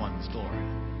the good ones, Lord.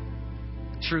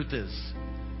 The truth is,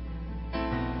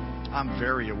 I'm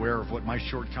very aware of what my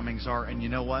shortcomings are. And you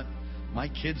know what? My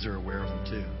kids are aware of them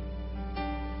too.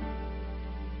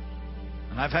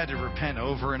 And I've had to repent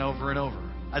over and over and over.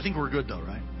 I think we're good though,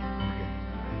 right? We're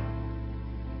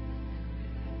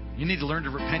good. You need to learn to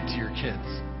repent to your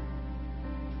kids.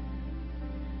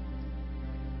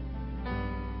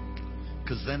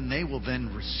 Because then they will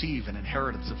then receive an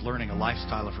inheritance of learning a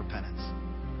lifestyle of repentance.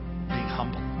 Being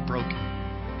humble, broken.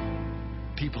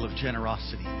 People of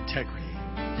generosity, integrity,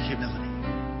 humility.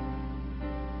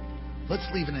 Let's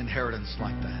leave an inheritance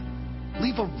like that.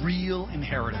 Leave a real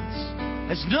inheritance.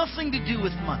 It has nothing to do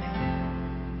with money.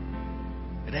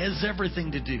 It has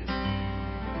everything to do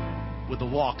with a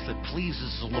walk that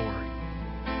pleases the Lord,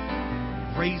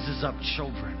 raises up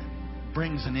children,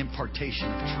 brings an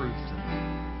impartation of truth.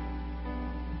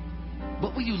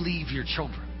 What will you leave your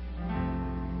children?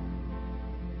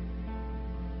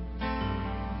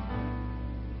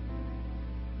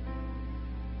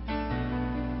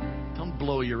 Don't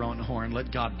blow your own horn.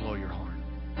 Let God blow your horn.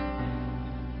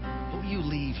 What will you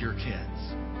leave your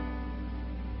kids?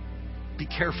 Be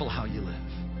careful how you live.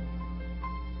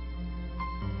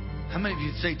 How many of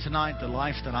you say tonight, the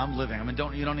life that I'm living? I mean,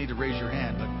 you don't need to raise your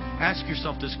hand, but ask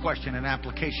yourself this question in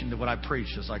application to what I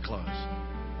preached as I close.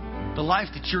 The life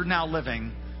that you're now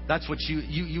living, that's what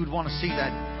you would want to see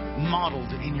that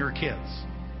modeled in your kids.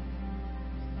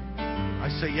 I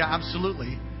say, yeah,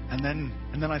 absolutely. And then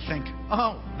I think,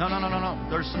 oh, no.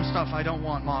 There's some stuff I don't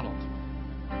want modeled.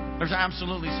 There's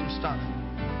absolutely some stuff.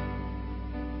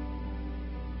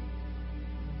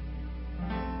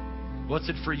 What's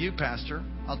it for you, Pastor?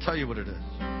 I'll tell you what it is.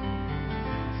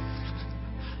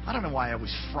 I don't know why I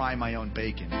always fry my own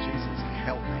bacon. Jesus,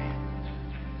 help me.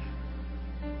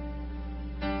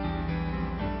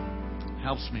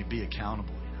 Helps me be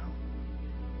accountable, you know.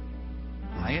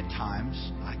 At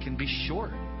times, I can be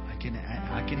short. I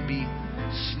can be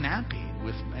snappy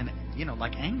with, and you know,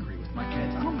 like angry with my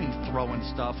kids. I don't mean throwing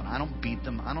stuff, and I don't beat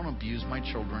them. I don't abuse my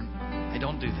children. I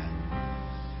don't do that.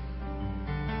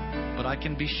 But I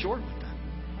can be short with them.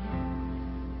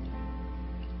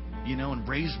 You know, and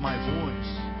raise my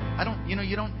voice. You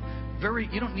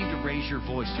don't need to raise your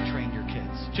voice to train your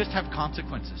kids. Just have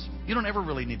consequences. You don't ever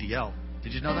really need to yell.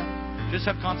 Did you know that? Just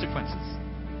have consequences.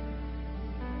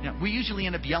 Yeah, we usually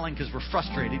end up yelling because we're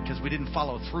frustrated because we didn't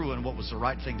follow through on what was the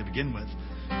right thing to begin with.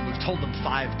 We've told them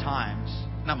 5 times.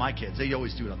 Not my kids. They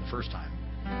always do it on the first time.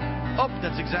 Oh,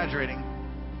 that's exaggerating.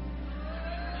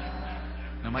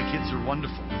 Now, my kids are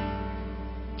wonderful.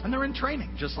 And they're in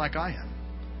training, just like I am.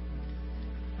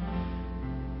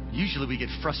 Usually we get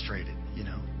frustrated, you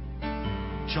know.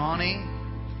 Johnny,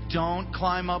 don't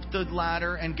climb up the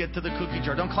ladder and get to the cookie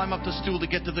jar. Don't climb up the stool to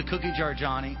get to the cookie jar,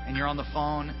 Johnny. And you're on the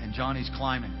phone and Johnny's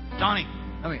climbing. Johnny,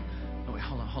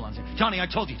 wait, hold on. Johnny, I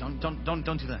told you, don't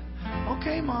do that.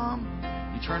 Okay, Mom.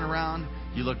 You turn around,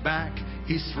 you look back,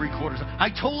 he's 3/4. I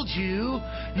told you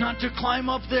not to climb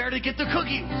up there to get the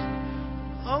cookies.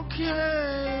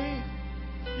 Okay.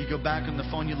 You go back on the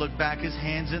phone, you look back, his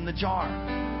hand's in the jar.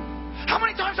 How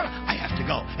many times I have to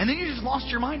go? And then you just lost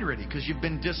your mind already because you've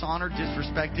been dishonored,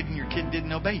 disrespected, and your kid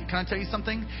didn't obey you. Can I tell you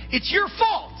something? It's your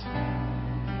fault.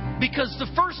 Because the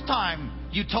first time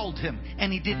you told him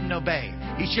and he didn't obey,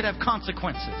 he should have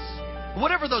consequences.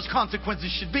 Whatever those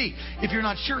consequences should be. If you're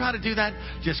not sure how to do that,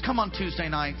 just come on Tuesday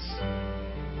nights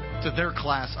to their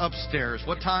class upstairs.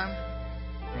 What time?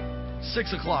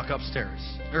 6 o'clock upstairs.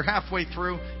 They're halfway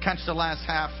through. Catch the last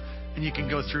half, and you can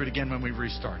go through it again when we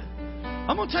restart it.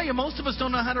 I'm going to tell you, most of us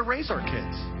don't know how to raise our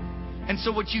kids. And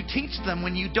so what you teach them,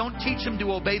 when you don't teach them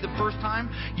to obey the first time,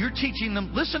 you're teaching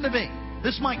them, listen to me,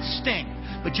 this might sting,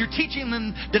 but you're teaching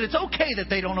them that it's okay that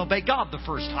they don't obey God the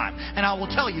first time. And I will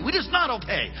tell you, it is not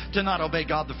okay to not obey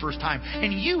God the first time.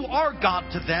 And you are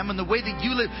God to them in the way that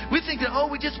you live. We think that,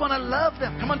 we just want to love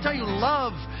them. Come on, tell you,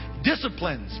 love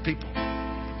disciplines people.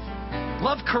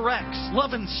 Love corrects.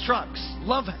 Love instructs.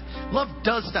 Love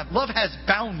does that. Love has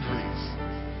boundaries.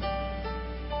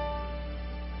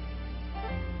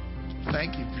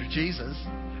 Thank you for Jesus.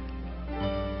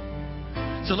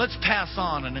 So let's pass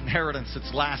on an inheritance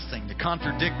that's lasting. To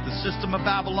contradict the system of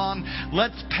Babylon,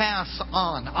 let's pass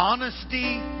on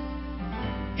honesty,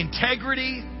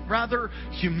 integrity,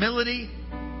 humility,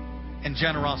 and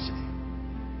generosity.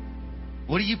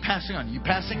 What are you passing on? Are you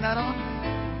passing that on?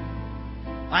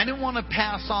 I don't want to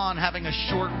pass on having a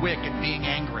short wick and being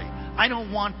angry. I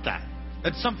don't want that.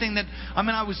 It's something that,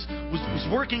 I was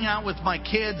working out with my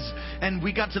kids, and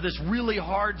we got to this really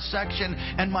hard section,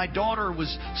 and my daughter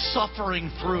was suffering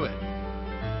through it.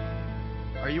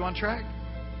 Are you on track?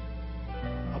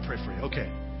 I'll pray for you. Okay.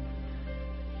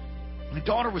 My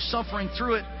daughter was suffering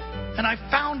through it, and I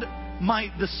found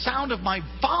the sound of my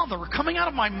father coming out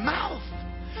of my mouth.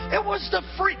 It was the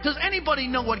freak. Does anybody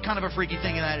know what kind of a freaky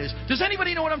thing that is? Does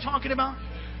anybody know what I'm talking about?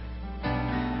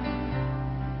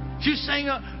 She was saying,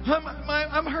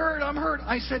 I'm hurt.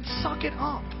 I said, suck it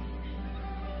up.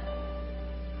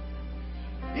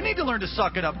 You need to learn to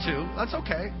suck it up too. That's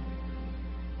okay.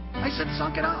 I said,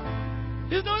 suck it up.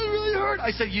 It's not really hurt. I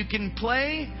said, you can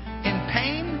play in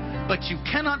pain, but you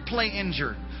cannot play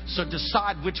injured. So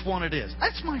decide which one it is.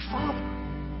 That's my father.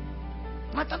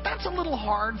 And I thought, that's a little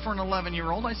hard for an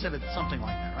 11-year-old. I said, it's something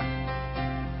like that,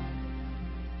 right?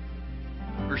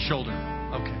 Her shoulder.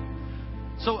 Okay.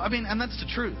 So, and that's the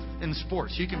truth in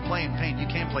sports. You can play in pain. You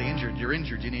can't play injured. You're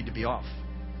injured. You need to be off.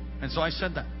 And so I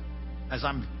said that as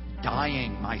I'm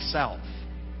dying myself.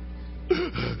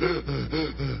 You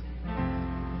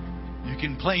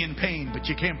can play in pain, but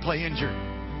you can't play injured.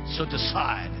 So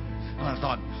decide. And I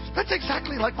thought, that's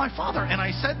exactly like my father. And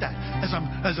I said that as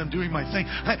I'm doing my thing.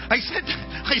 I said,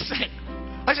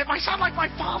 I sound like my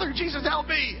father. Jesus, help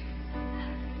me.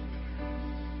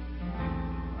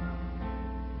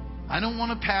 I don't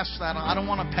want to pass that on. I'm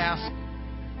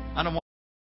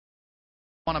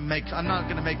not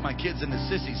going to make my kids into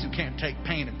sissies who can't take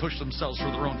pain and push themselves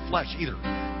for their own flesh either.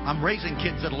 I'm raising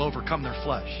kids that'll overcome their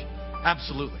flesh.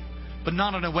 Absolutely. But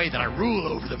not in a way that I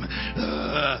rule over them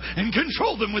and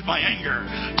control them with my anger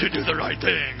to do the right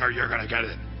thing, or you're going to get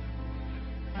it.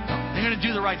 No, they're going to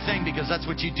do the right thing because that's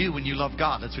what you do when you love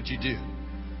God. That's what you do.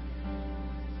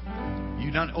 You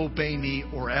don't obey me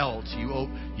or else.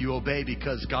 You obey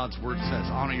because God's word says,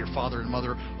 honor your father and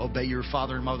mother, obey your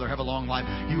father and mother, have a long life.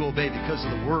 You obey because of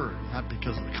the word, not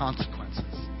because of the consequences.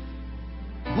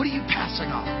 What are you passing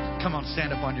on? Come on,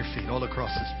 stand up on your feet all across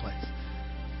this place.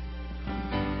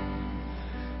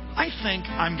 I think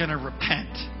I'm going to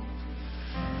repent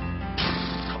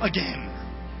again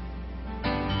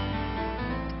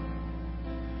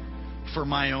for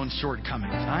my own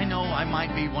shortcomings. I know I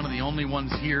might be one of the only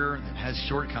ones here that has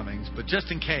shortcomings, but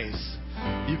just in case,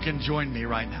 you can join me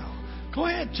right now. Go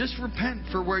ahead, just repent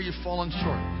for where you've fallen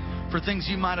short, for things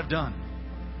you might have done.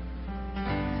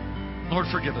 Lord,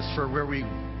 forgive us for where we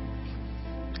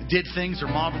did things or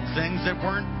modeled things that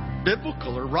weren't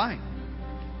biblical or right.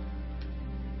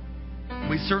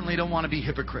 We certainly don't want to be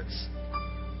hypocrites,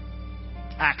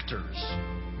 actors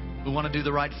who want to do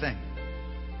the right thing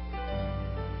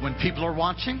when people are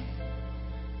watching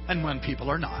and when people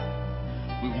are not.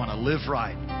 We want to live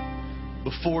right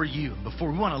before you.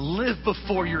 We want to live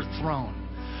before your throne.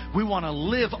 We want to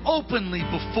live openly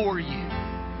before you.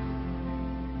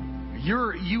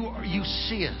 You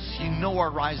see us. You know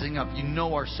our rising up. You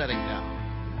know our setting down.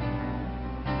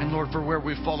 And Lord, for where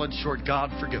we've fallen short,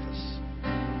 God, forgive us.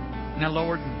 Now,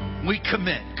 Lord, we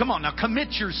commit. Come on now,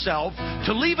 commit yourself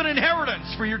to leave an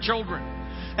inheritance for your children.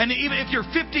 And even if you're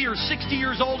 50 or 60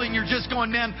 years old and you're just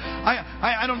going, man,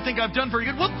 I don't think I've done very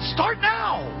good. Well, start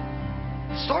now.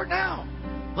 Start now.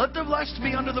 Let the blessed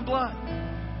be under the blood.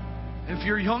 If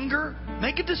you're younger,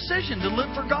 make a decision to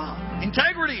live for God.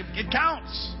 Integrity, it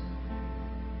counts.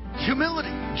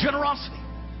 Humility, generosity.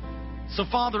 So,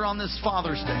 Father, on this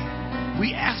Father's Day,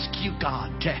 we ask you,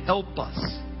 God, to help us.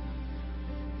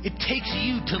 It takes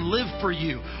you to live for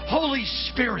you. Holy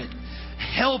Spirit,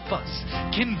 help us,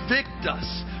 convict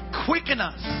us, quicken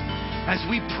us as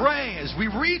we pray, as we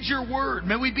read your word.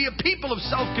 May we be a people of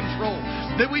self-control.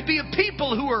 May we be a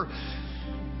people who are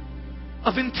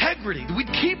of integrity. That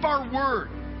we'd keep our word.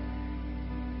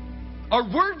 Our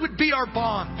word would be our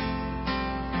bond.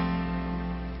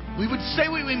 We would say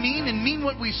what we mean and mean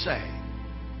what we say.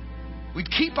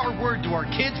 We'd keep our word to our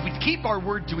kids. We'd keep our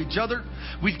word to each other.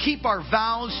 We'd keep our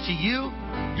vows to you.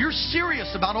 You're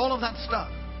serious about all of that stuff.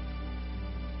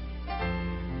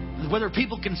 Whether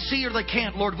people can see or they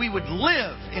can't, Lord, we would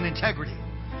live in integrity.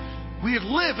 We would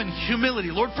live in humility.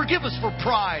 Lord, forgive us for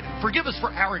pride. Forgive us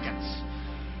for arrogance.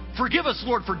 Forgive us,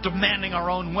 Lord, for demanding our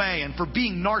own way and for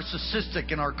being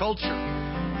narcissistic in our culture,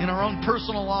 in our own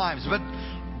personal lives. But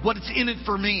what's in it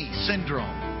for me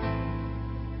syndrome.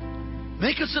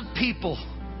 Make us a people.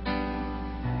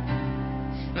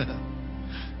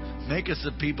 Make us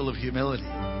a people of humility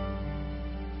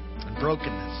and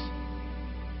brokenness.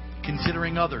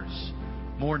 Considering others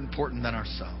more important than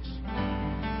ourselves.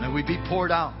 May we be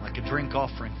poured out like a drink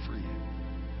offering for you.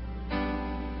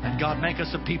 And God, make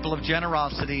us a people of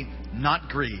generosity, not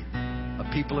greed. A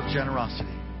people of generosity.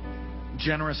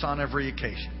 Generous on every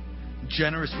occasion.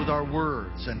 Generous with our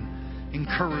words and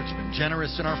encouragement.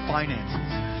 Generous in our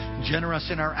finances. Generous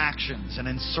in our actions and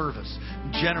in service.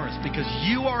 Generous because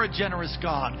you are a generous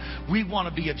God. We want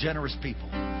to be a generous people.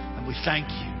 And we thank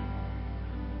you.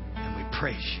 And we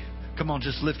praise you. Come on,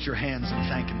 just lift your hands and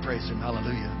thank and praise Him.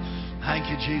 Hallelujah. Thank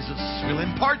you, Jesus. We'll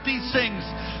impart these things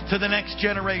to the next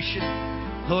generation.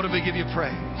 Lord, we give you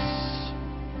praise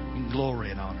and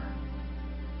glory and honor.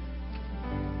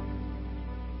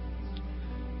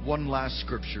 One last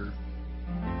scripture.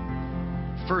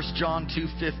 1 John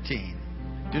 2:15.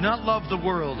 Do not love the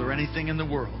world or anything in the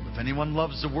world. If anyone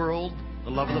loves the world,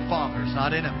 the love of the Father is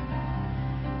not in him.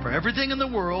 For everything in the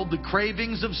world, the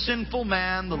cravings of sinful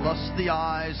man, the lust of the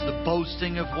eyes, the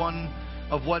boasting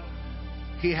of what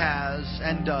he has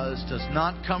and does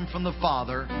not come from the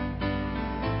Father,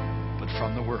 but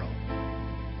from the world.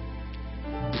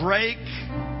 Break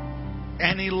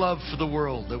any love for the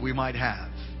world that we might have.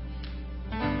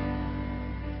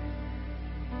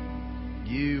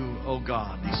 You, oh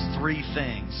God, these three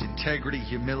things, integrity,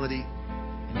 humility,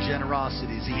 and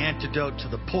generosity, is the antidote to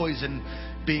the poison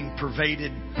being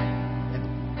pervaded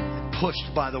and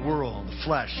pushed by the world, the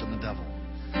flesh, and the devil.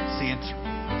 It's the answer.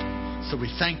 So we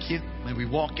thank you. May we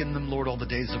walk in them, Lord, all the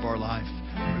days of our life.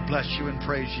 We bless you and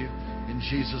praise you in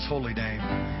Jesus' holy name.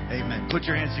 Amen. Put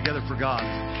your hands together for God.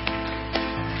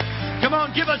 Come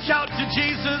on, give a shout to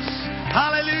Jesus.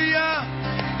 Hallelujah.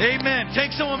 Amen.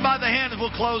 Take someone by the hand and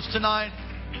we'll close tonight.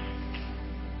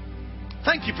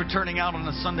 Thank you for turning out on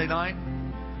a Sunday night.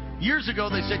 Years ago,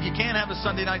 they said you can't have a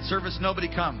Sunday night service, nobody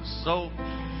comes. So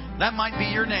that might be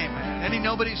your name. Any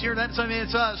nobodies here that Sunday?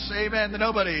 It's us. Amen. The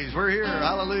nobodies. We're here.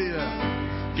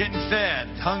 Hallelujah. Getting fed.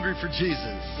 Hungry for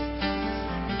Jesus.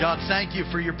 God, thank you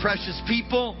for your precious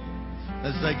people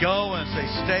as they go, as they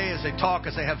stay, as they talk,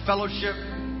 as they have fellowship.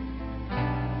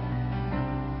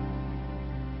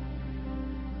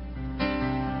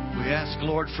 We ask,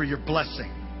 Lord, for your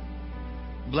blessing.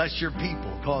 Bless your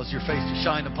people. Cause your face to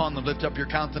shine upon them. Lift up your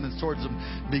countenance towards them.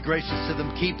 Be gracious to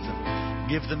them. Keep them.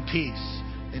 Give them peace.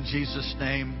 In Jesus'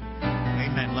 name,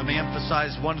 amen. Let me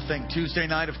emphasize one thing. Tuesday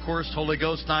night, of course, Holy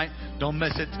Ghost night. Don't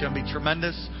miss it. It's going to be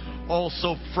tremendous.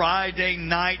 Also, Friday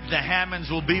night, the Hammonds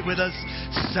will be with us,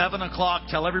 7 o'clock.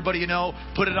 Tell everybody you know.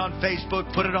 Put it on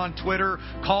Facebook. Put it on Twitter.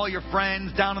 Call your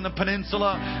friends down in the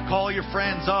peninsula. Call your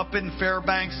friends up in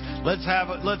Fairbanks. Let's have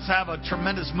a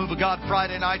tremendous move of God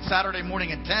Friday night, Saturday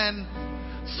morning at 10,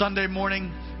 Sunday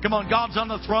morning. Come on, God's on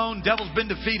the throne. Devil's been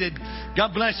defeated.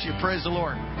 God bless you. Praise the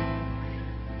Lord.